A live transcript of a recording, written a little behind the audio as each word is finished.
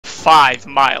5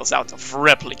 miles out of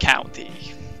Ripley County.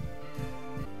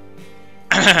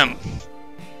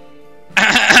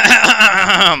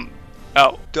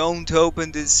 Oh. Don't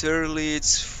open this early,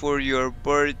 it's for your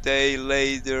birthday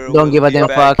later. Don't give a damn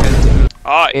fuck.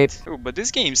 Alright. Oh, but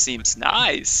this game seems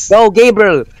nice. Go,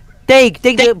 Gabriel!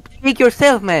 Take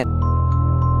yourself, man!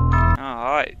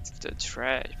 Alright, the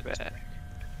trash bag.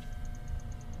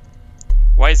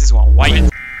 Why is this one white?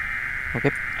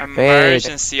 Okay.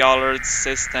 Emergency alert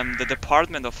system. The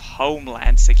Department of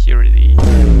Homeland Security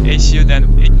issued an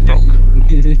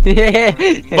Move!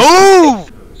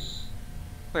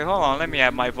 Wait, hold on. Let me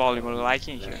add my volume. I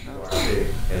can't hear.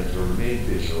 And to remain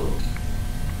vigilant,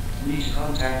 please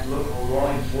contact local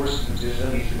law enforcement if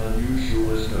anything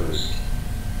unusual is noticed.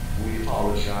 We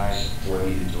apologize for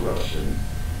the interruption.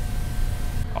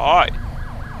 Alright.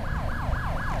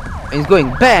 It's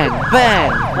going bang,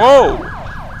 bang! Whoa!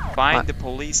 Find the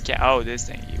police scanner. Oh, this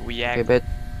thing. We act. Okay, but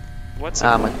what's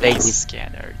a police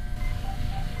scanner?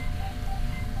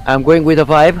 I'm going with a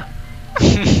vibe.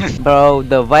 Bro,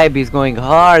 the vibe is going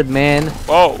hard, man.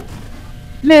 Whoa!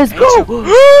 Let's go!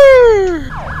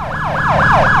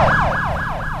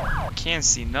 Can't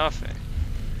see nothing.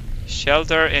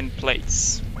 Shelter in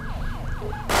place.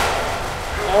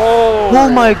 Oh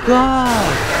my god!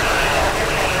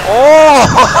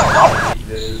 Oh!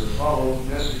 This is a follow-up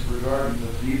message regarding the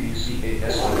PVCA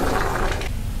estimate.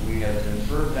 We have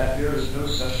confirmed that there is no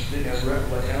such thing as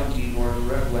Replay County or the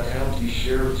Replay County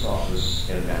Sheriff's Office,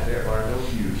 and that there are no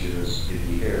fugitives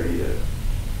in the area.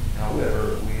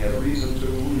 However, we have reason to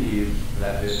believe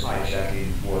that this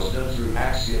hijacking was done through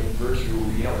Axiom virtual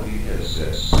reality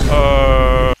headsets.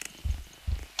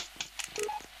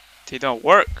 They don't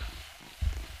work.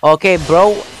 Okay,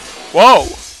 bro. Whoa!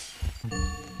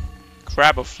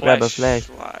 Grab a flashlight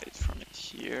from it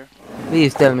here.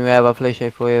 Please tell me we have a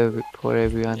flashlight for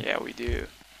everyone. Yeah, we do.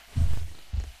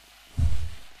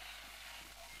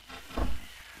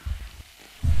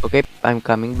 Okay, I'm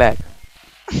coming back.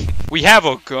 We have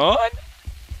a gun?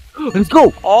 Let's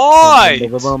go!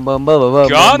 Alright!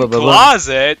 Gun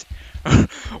closet?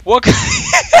 What?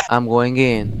 I'm going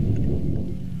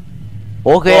in.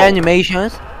 Okay, whoa.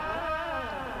 Animations.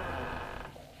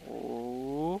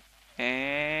 Oh,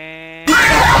 and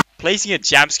placing a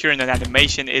jump scare in an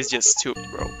animation is just stupid,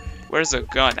 bro. Where's the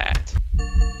gun at?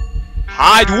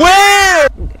 Hide where?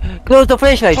 Close the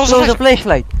flashlight. Close the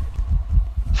flashlight.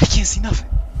 I can't see nothing.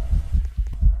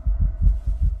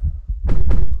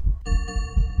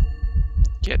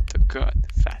 Get the gun.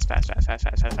 Fast.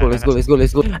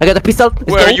 Let's go. I got a pistol.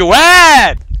 Where are you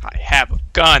at? I have a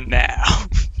gun now.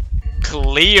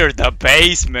 Clear the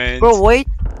basement. Bro, wait.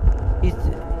 It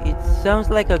sounds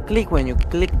like a click when you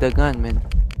click the gun, man.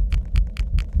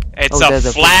 It's a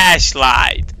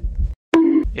flashlight.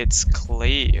 It's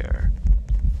clear.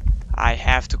 I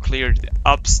have to clear the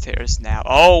upstairs now.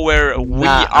 Oh, we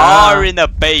are in a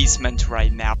basement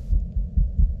right now.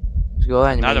 Let's go,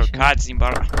 Another animation. cutscene,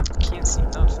 but I can't see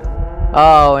nothing.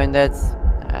 Oh, and that's...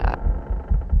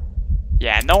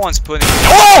 yeah, no one's putting...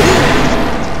 Oh!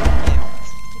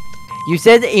 You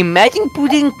said imagine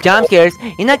putting jump scares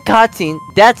in a cutscene.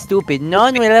 That's stupid. No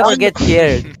one will ever get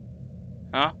scared.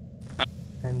 Huh?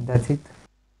 And that's it.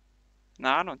 No,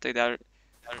 I don't think that...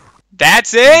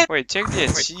 That's it? Wait, check the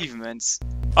achievements.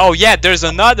 Oh yeah, there's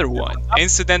another one.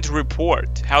 Incident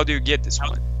report. How do you get this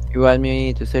one? You want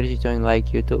me to search it on like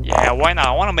YouTube? Yeah, why not?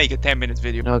 I want to make a 10-minute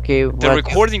video. Okay, the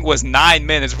recording was 9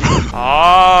 minutes, bro.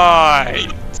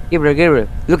 Alright. Gabriel,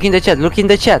 look in the chat,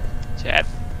 Chat.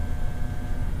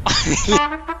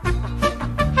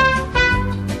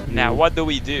 Now, what do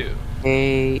we do?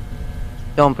 Hey,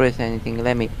 don't press anything.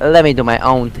 Let me do my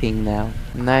own thing now.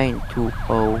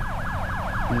 920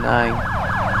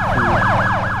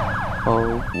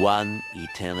 920. 1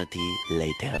 eternity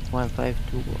later.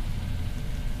 152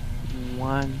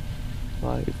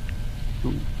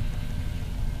 152.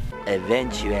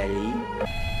 Eventually.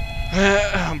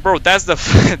 Bro, that's the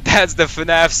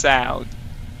FNAF sound.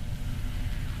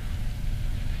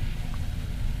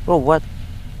 Bro, what?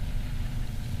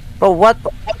 Bro, what?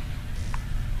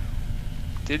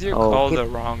 Did you call the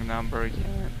wrong number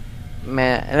again?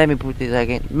 Man, let me put this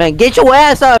again. Man, get your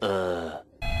ass up!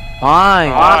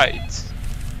 Fine. Alright.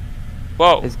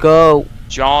 Whoa. Let's go.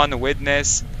 John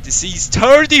Witness. Deceased.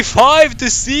 35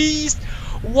 deceased?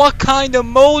 What kind of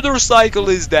motorcycle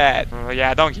is that? Yeah,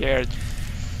 I don't care.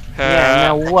 Yeah,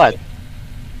 now what?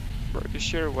 Bro, you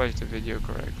sure watched the video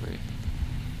correctly?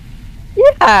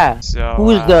 Yeah! So,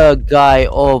 who's the guy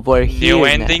over here? New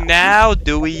ending now?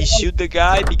 Do we shoot the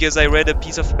guy because I read a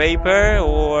piece of paper?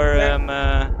 Or,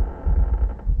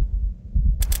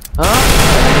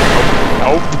 Huh?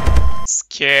 Nope.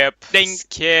 Skip. Ding.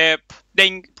 Skip.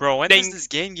 Ding. Bro, when does this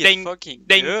game get fucking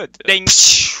good? Ding.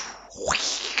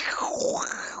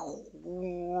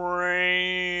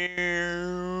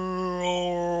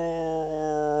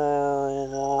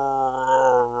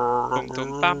 Bum,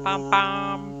 bum, bum,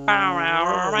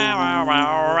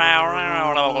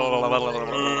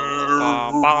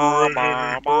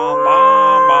 bum, bum, bum.